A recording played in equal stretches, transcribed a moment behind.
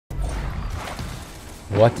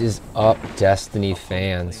What is up, Destiny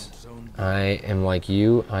fans? I am like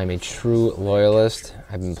you. I'm a true loyalist.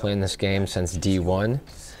 I've been playing this game since D1,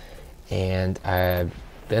 and I've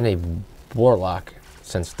been a warlock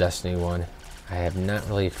since Destiny 1. I have not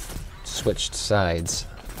really switched sides.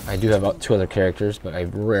 I do have two other characters, but I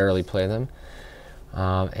rarely play them.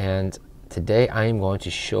 And today I am going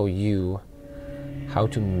to show you how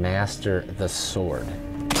to master the sword.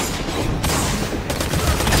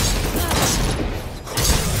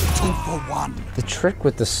 The trick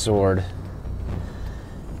with the sword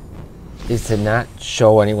is to not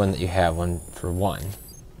show anyone that you have one, for one.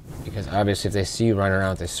 Because obviously if they see you running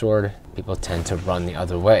around with a sword, people tend to run the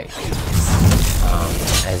other way.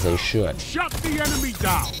 As they should. Shut the enemy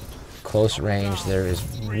down. Close range, there is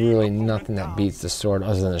really nothing that beats the sword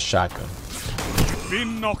other than a shotgun.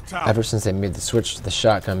 Been knocked out. Ever since they made the switch to the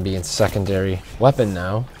shotgun being secondary weapon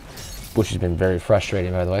now, which has been very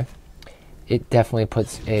frustrating by the way, it definitely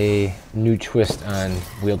puts a new twist on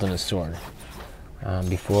wielding a sword.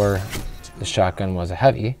 Before the shotgun was a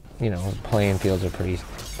heavy, you know, playing fields are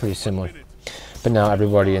pretty similar. But now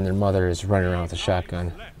everybody and their mother is running around with a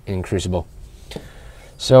shotgun in Crucible.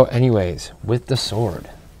 So anyways, with the sword,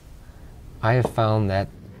 I have found that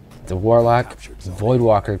the Warlock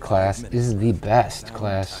Voidwalker class is the best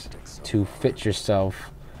class to fit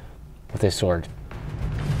yourself with a sword.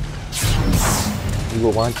 You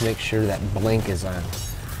will want to make sure that Blink is on.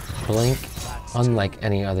 Blink, unlike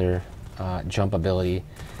any other jump ability,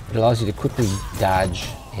 it allows you to quickly dodge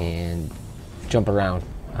and jump around.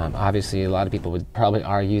 Obviously, a lot of people would probably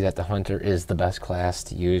argue that the Hunter is the best class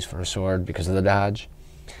to use for a sword because of the dodge.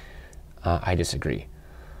 I disagree.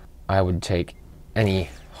 I would take any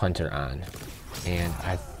Hunter on, and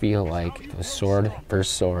I feel like if it was sword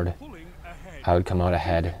versus sword, I would come out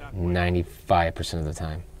ahead 95% of the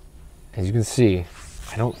time. As you can see,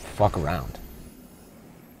 I don't fuck around.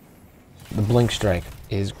 The blink strike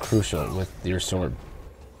is crucial with your sword.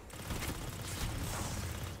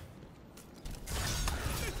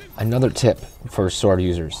 Another tip for sword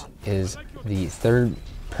users is the third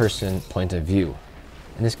person point of view.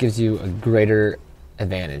 And this gives you a greater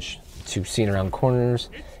advantage to seeing around corners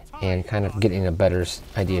and kind of getting a better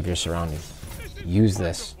idea of your surroundings. Use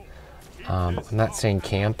this. I'm not saying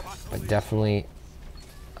camp, but definitely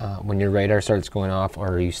when your radar starts going off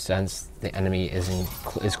or you sense the enemy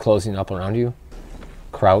is closing up around you,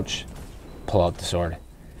 crouch, pull out the sword.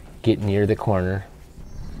 Get near the corner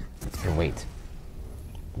and wait.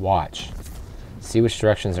 Watch. See which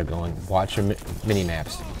directions they're going. Watch your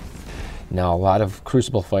mini-maps. Now, a lot of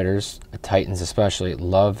Crucible fighters, Titans especially,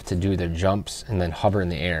 love to do their jumps and then hover in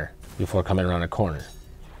the air before coming around a corner.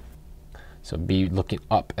 So be looking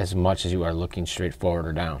up as much as you are looking straight forward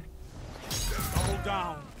or down.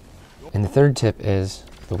 And the third tip is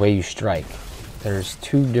the way you strike. There's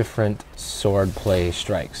two different sword play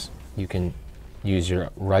strikes. You can use your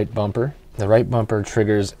right bumper. The right bumper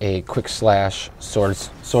triggers a quick slash, sword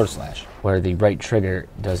slash, where the right trigger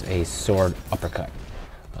does a sword uppercut.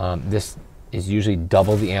 This is usually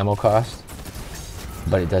double the ammo cost,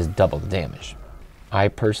 but it does double the damage. I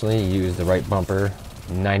personally use the right bumper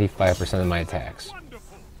 95% of my attacks.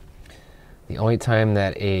 The only time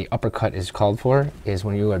that a uppercut is called for is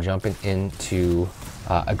when you are jumping into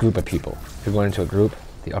a group of people. If you're going into a group,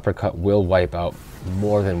 the uppercut will wipe out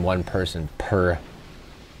more than one person per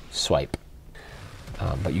swipe.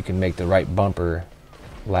 But you can make the right bumper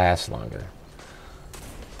last longer.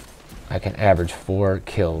 I can average 4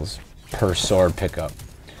 kills per sword pickup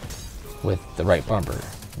with the right bumper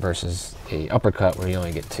versus a uppercut where you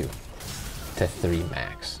only get 2 to 3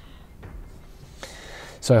 max.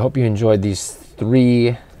 So I hope you enjoyed these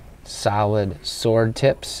 3 solid sword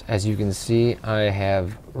tips. As you can see, I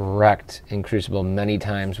have wrecked in Crucible many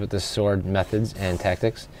times with the sword methods and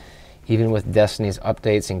tactics. Even with Destiny's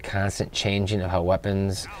updates and constant changing of how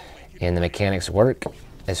weapons and the mechanics work,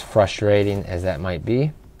 as frustrating as that might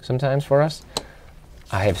be sometimes for us,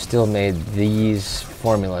 I have still made these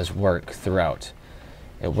formulas work throughout.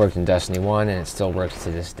 It worked in Destiny 1 and it still works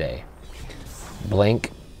to this day.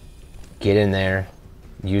 Blink, get in there,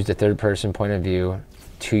 use the third person point of view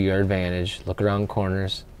to your advantage, look around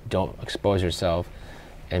corners, don't expose yourself,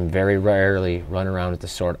 and very rarely run around with the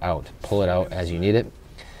sword out. Pull it out as you need it,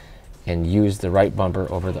 and use the right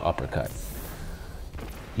bumper over the uppercut.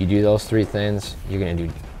 You do those 3 things, you're gonna do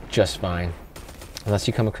just fine. Unless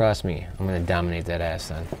you come across me, I'm gonna dominate that ass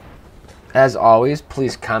then. As always,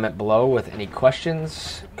 please comment below with any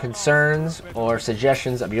questions, concerns, or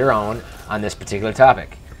suggestions of your own on this particular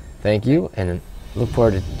topic. Thank you, and look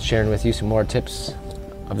forward to sharing with you some more tips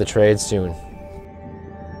of the trade soon.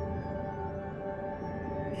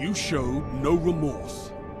 You showed no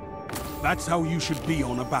remorse. That's how you should be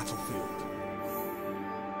on a battlefield.